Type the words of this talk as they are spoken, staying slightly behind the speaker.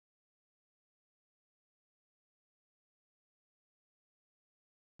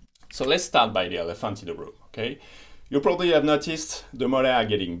So let's start by the elephant in the room, okay? You probably have noticed the models are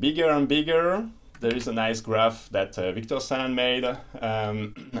getting bigger and bigger. There is a nice graph that Victor San made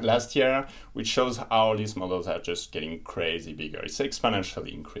last year, which shows how these models are just getting crazy bigger. It's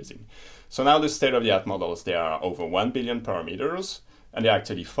exponentially increasing. So now the state-of-the-art models, they are over 1 billion parameters, and they're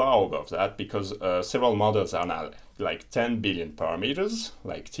actually far above that because several models are now like 10 billion parameters,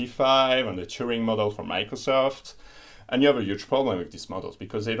 like T5 and the Turing model from Microsoft. And you have a huge problem with these models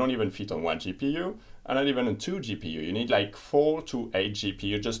because they don't even fit on one GPU, and not even on two GPU. You need like 4 to 8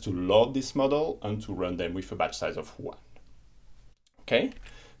 GPU just to load this model and to run them with a batch size of 1. Okay?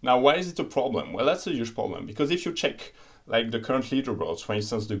 Now, why is it a problem? Well, that's a huge problem because if you check like the current leaderboards, for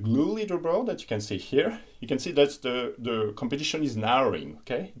instance, the Glue leaderboard that you can see here, you can see that the competition is narrowing,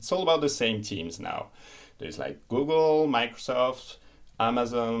 okay? It's all about the same teams now. There's like Google, Microsoft,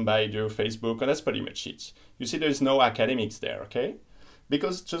 Amazon, Baidu, Facebook, and that's pretty much it. You see there's no academics there, okay?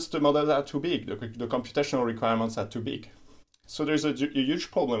 Because just the models are too big, the computational requirements are too big. So there's a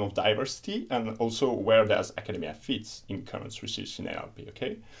huge problem of diversity and also where does academia fits in current research in NLP,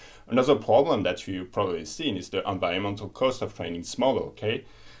 okay? Another problem that you've probably seen is the environmental cost of training this model, okay?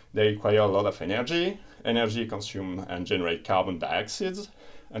 They require a lot of energy consume and generate carbon dioxide,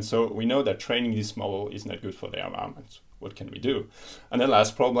 and so we know that training this model is not good for the environment. What can we do? And the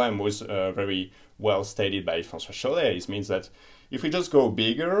last problem was very well stated by François Chollet. It means that if we just go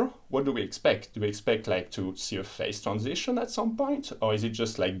bigger, what do we expect? Do we expect like to see a phase transition at some point? Or is it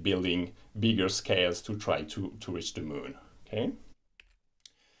just like building bigger scales to try to reach the moon? Okay.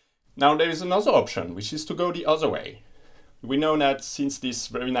 Now there is another option, which is to go the other way. We know that since this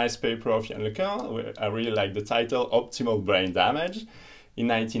very nice paper of Yann Lequin, I really like the title, Optimal Brain Damage, in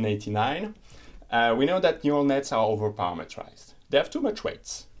 1989, we know that neural nets are overparameterized. They have too much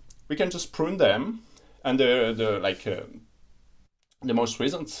weights. We can just prune them, and the most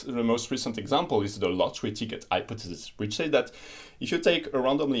recent example is the lottery ticket hypothesis, which says that if you take a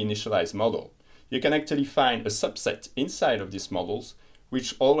randomly initialized model, you can actually find a subset inside of these models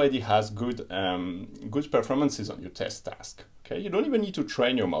which already has good performances on your test task. Okay, you don't even need to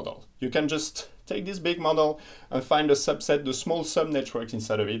train your model. You can just take this big model and find a subset, the small subnetwork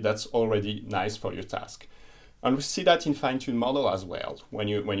inside of it that's already nice for your task. And we see that in fine-tuned model as well. When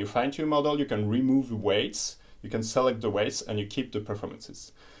you fine-tune model, you can remove the weights, you can select the weights, and you keep the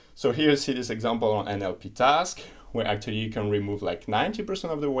performances. So here you see this example on NLP task, where actually you can remove like 90%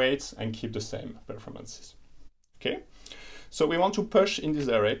 of the weights and keep the same performances. Okay, so we want to push in this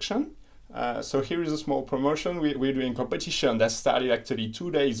direction. So here is a small promotion. We're doing competition that started actually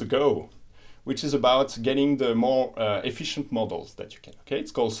 2 days ago, which is about getting the more efficient models that you can. Okay,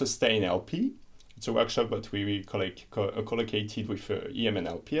 it's called Sustain NLP. It's a workshop that we collocated with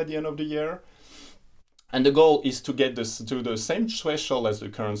EMNLP at the end of the year. And the goal is to get this to the same threshold as the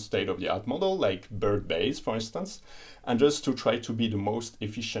current state-of-the-art model, like BERT-based, for instance, and just to try to be the most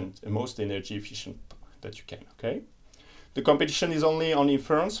efficient, most energy efficient that you can, okay? The competition is only on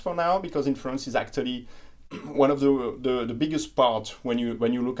inference for now, because inference is actually one of the biggest part when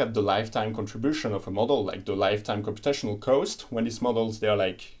you look at the lifetime contribution of a model, like the lifetime computational cost, when these models, they are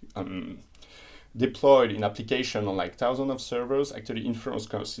like deployed in application on like thousands of servers, actually inference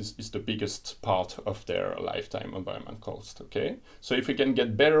cost is the biggest part of their lifetime environment cost, okay? So if we can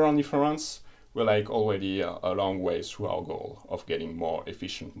get better on inference, we're like already a long way through our goal of getting more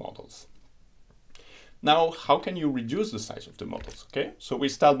efficient models. Now, how can you reduce the size of the models, okay? So we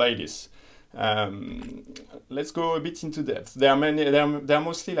start by this. Let's go a bit into depth. There are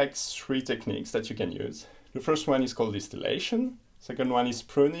mostly like 3 techniques that you can use. The first one is called distillation. Second one is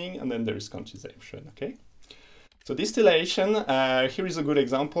pruning, and then there is quantization, okay? So distillation, here is a good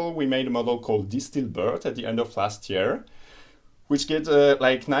example. We made a model called DistillBERT at the end of last year, which gets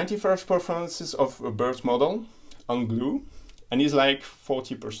like 91st performances of a BERT model on Glue, and is like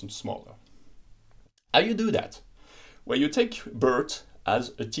 40% smaller. How you do that? Well, you take BERT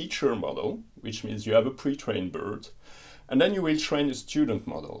as a teacher model, which means you have a pre-trained BERT, and then you will train a student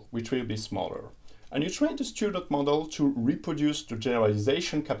model, which will be smaller. And you train the student model to reproduce the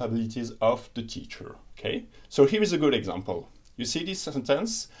generalization capabilities of the teacher, okay? So here is a good example. You see this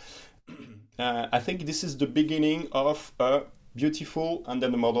sentence? I think this is the beginning of a beautiful, and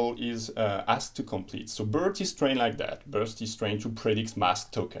then the model is asked to complete. So BERT is trained like that. BERT is trained to predict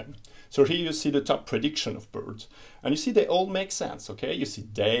mask token. So here you see the top prediction of BERT, and you see they all make sense, okay? You see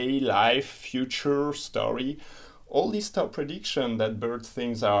day, life, future, story. All these top predictions that BERT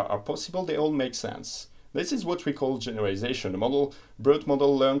thinks are possible, they all make sense. This is what we call generalization. The BERT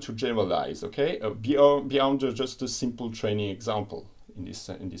model learned to generalize, okay? Beyond just a simple training example in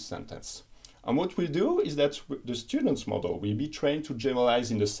this sentence. And what we'll do is that the student's model will be trained to generalize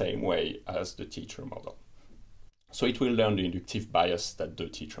in the same way as the teacher model. So it will learn the inductive bias that the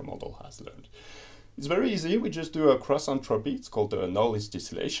teacher model has learned. It's very easy. We just do a cross entropy. It's called the knowledge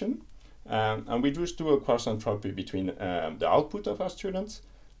distillation. And we just do a cross entropy between the output of our students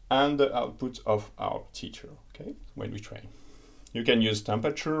and the output of our teacher, okay, when we train. You can use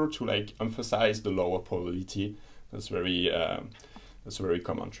temperature to like emphasize the lower probability. That's a very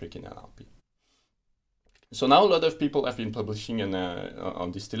common trick in NLP. So now a lot of people have been publishing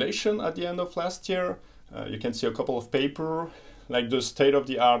on distillation at the end of last year. You can see a couple of papers, like the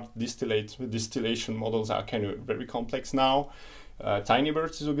state-of-the-art distillation models are kind of very complex now.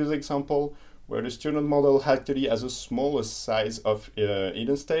 TinyBirds is a good example, where the student model actually has a smaller size of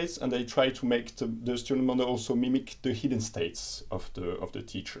hidden states, and they try to make the student model also mimic the hidden states of the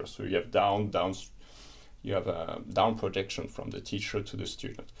teacher. So you have down projection from the teacher to the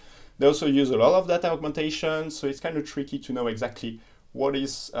student. They also use a lot of data augmentation, so it's kind of tricky to know exactly what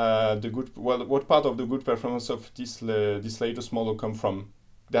is what part of the good performance of this latest model come from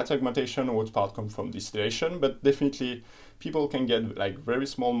data augmentation, or what part come from distillation. But definitely, people can get like very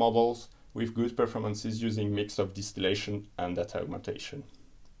small models with good performances using mix of distillation and data augmentation.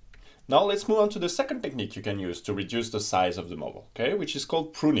 Now let's move on to the second technique you can use to reduce the size of the model, okay, which is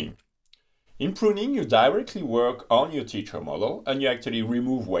called pruning. In pruning, you directly work on your teacher model and you actually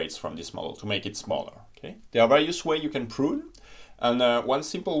remove weights from this model to make it smaller. Okay? There are various ways you can prune, and one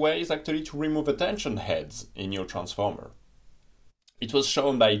simple way is actually to remove attention heads in your transformer. It was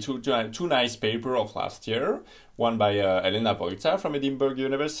shown by two nice papers of last year, one by Elena Wojta from Edinburgh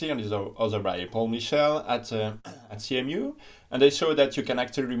University and the other by Paul Michel at CMU. And they show that you can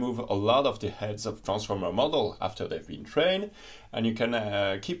actually remove a lot of the heads of transformer model after they've been trained, and you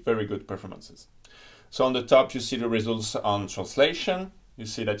can keep very good performances. So on the top, you see the results on translation. You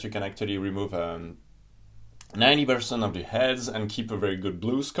see that you can actually remove 90% of the heads and keep a very good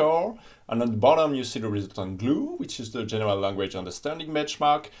blue score. And on the bottom, you see the result on glue, which is the general language understanding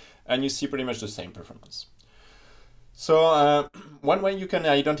benchmark, and you see pretty much the same performance. So one way you can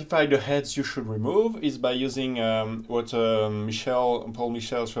identify the heads you should remove is by using what Paul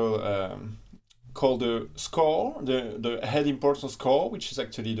Michel called the score, the head importance score, which is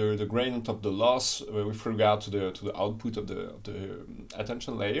actually the gradient of the loss with regard to the output of the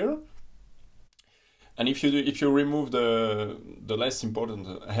attention layer. And if you remove the less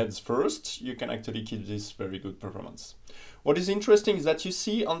important heads first, you can actually keep this very good performance. What is interesting is that you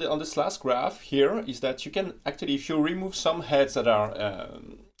see on this last graph here is that you can actually, if you remove some heads that are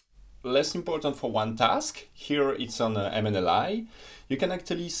less important for one task, here it's on MNLI, you can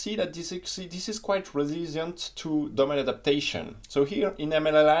actually see that this is quite resilient to domain adaptation. So here in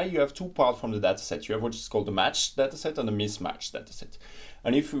MNLI, you have two parts from the dataset. You have what is called the matched dataset and the mismatched dataset.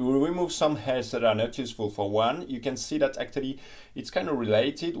 And if you remove some heads that are not useful for one, you can see that actually it's kind of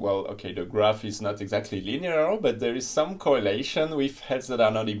related. Well, okay, the graph is not exactly linear, but there is some correlation with heads that are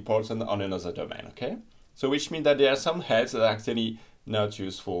not important on another domain, okay? So which means that there are some heads that are actually not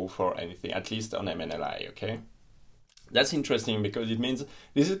useful for anything, at least on MNLI, okay? That's interesting because it means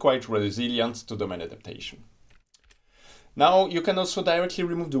this is quite resilient to domain adaptation. Now, you can also directly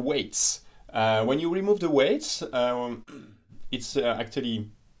remove the weights. When you remove the weights, it's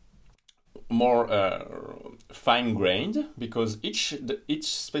actually more fine-grained because each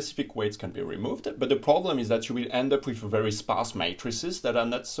specific weight can be removed. But the problem is that you will end up with very sparse matrices that are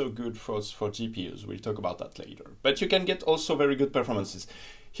not so good for GPUs. We'll talk about that later. But you can get also very good performances.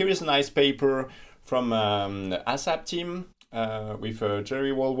 Here is a nice paper from the ASAP team with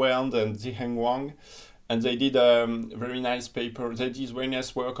Jerry Walwend and Ziheng Wang. And they did a very nice paper. They did very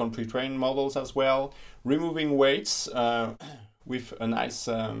nice work on pre-trained models as well, removing weights with a nice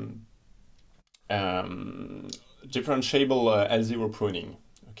differentiable L0 pruning.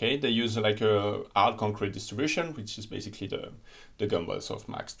 Okay, they use like a hard concrete distribution, which is basically the Gumbel of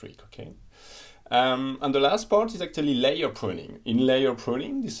Max trick. Okay, and the last part is actually layer pruning. In layer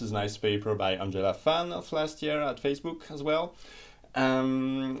pruning, this is a nice paper by Angela Fan of last year at Facebook as well.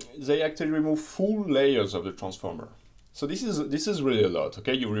 They actually remove full layers of the transformer. So this is really a lot.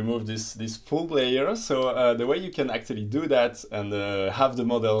 Okay, you remove this full layer. So the way you can actually do that and have the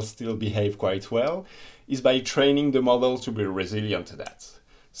model still behave quite well is by training the model to be resilient to that.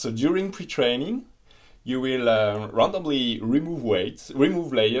 So during pre-training, you will randomly remove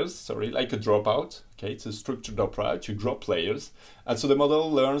layers, like a dropout. Okay, it's a structured dropout. You drop layers, and so the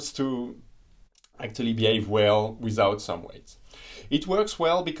model learns to actually behave well without some weights. It works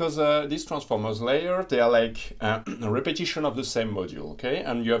well because these transformers layer, they are like a repetition of the same module, okay?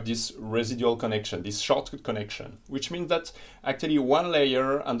 And you have this residual connection, this shortcut connection, which means that actually one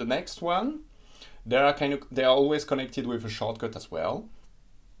layer and the next one they are always connected with a shortcut as well.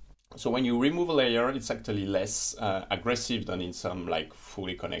 So when you remove a layer, it's actually less aggressive than in some like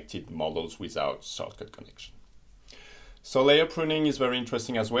fully connected models without shortcut connection. So layer pruning is very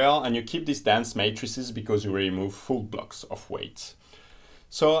interesting as well, and you keep these dense matrices because you remove full blocks of weight.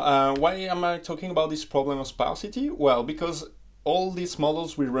 So why am I talking about this problem of sparsity? Well, because all these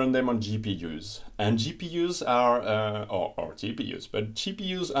models, we run them on GPUs, and GPUs are, or GPUs, but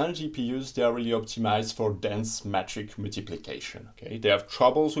GPUs and GPUs, they are really optimized for dense matrix multiplication, okay? They have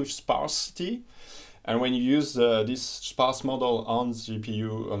troubles with sparsity, and when you use this sparse model on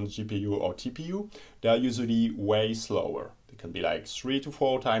GPU or TPU, they are usually way slower. They can be like 3 to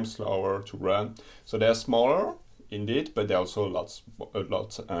 4 times slower to run. So they're smaller, indeed, but they're also a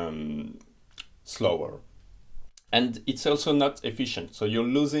lot slower. And it's also not efficient. So you're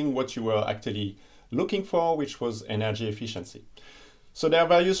losing what you were actually looking for, which was energy efficiency. So there are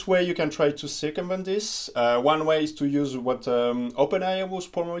various ways you can try to circumvent this. One way is to use what OpenAI was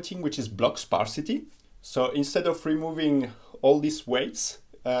promoting, which is block sparsity. So instead of removing all these weights,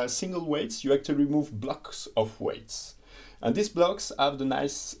 single weights, you actually remove blocks of weights. And these blocks have the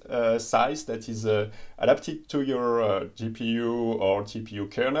nice size that is adapted to your GPU or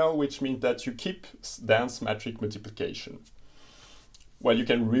TPU kernel, which means that you keep dense matrix multiplication. Well, you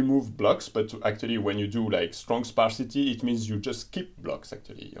can remove blocks, but actually when you do like strong sparsity, it means you just keep blocks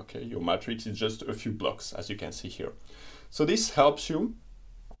actually, okay? Your matrix is just a few blocks, as you can see here. So this helps you.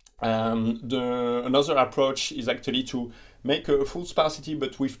 Another approach is actually to make a full sparsity,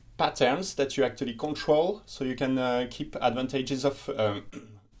 but with patterns that you actually control, so you can keep advantages of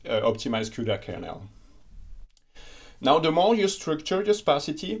optimized CUDA kernel. Now, the more you structure your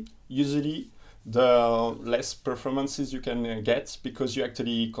sparsity, usually the less performances you can get because you're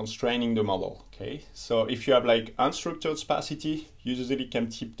actually constraining the model, okay? So if you have like unstructured sparsity, you usually can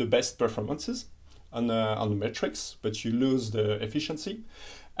keep the best performances on the metrics, but you lose the efficiency.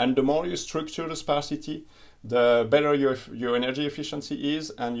 And the more you structure the sparsity, the better your energy efficiency is,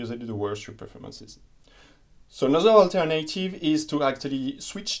 and usually the worse your performance is. So another alternative is to actually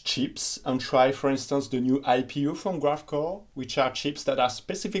switch chips and try, for instance, the new IPU from GraphCore, which are chips that are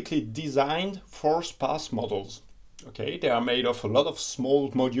specifically designed for sparse models. Okay, they are made of a lot of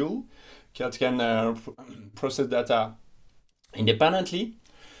small modules that can process data independently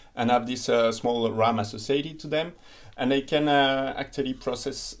and have this small RAM associated to them, and they can actually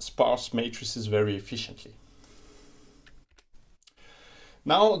process sparse matrices very efficiently.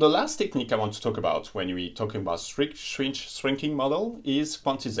 Now, the last technique I want to talk about when we're talking about shrinking model is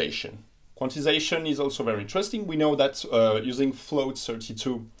quantization. Quantization is also very interesting. We know that using float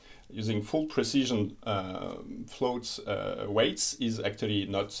 32, using full precision float weights is actually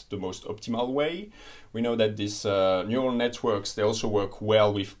not the most optimal way. We know that these neural networks, they also work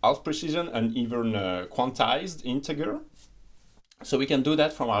well with half precision and even quantized integer. So we can do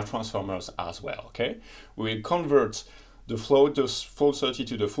that from our transformers as well, okay? We will convert the float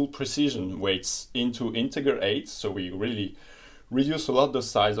 32, the full precision weights into integer 8, so we really reduce a lot the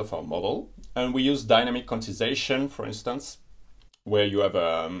size of our model. And we use dynamic quantization, for instance, where you have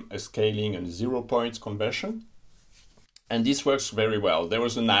a scaling and 0 point conversion. And this works very well. There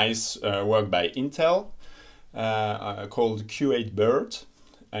was a nice work by Intel called Q8BERT,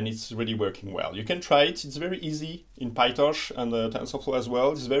 and it's really working well. You can try it. It's very easy in PyTorch and TensorFlow as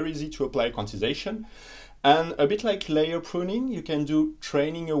well. It's very easy to apply quantization. And a bit like layer pruning, you can do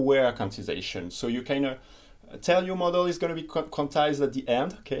training-aware quantization. So you kind of tell your model is going to be quantized at the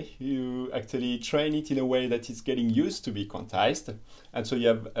end, okay? You actually train it in a way that it's getting used to be quantized, and so you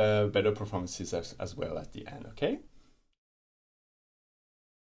have better performances as well at the end, okay?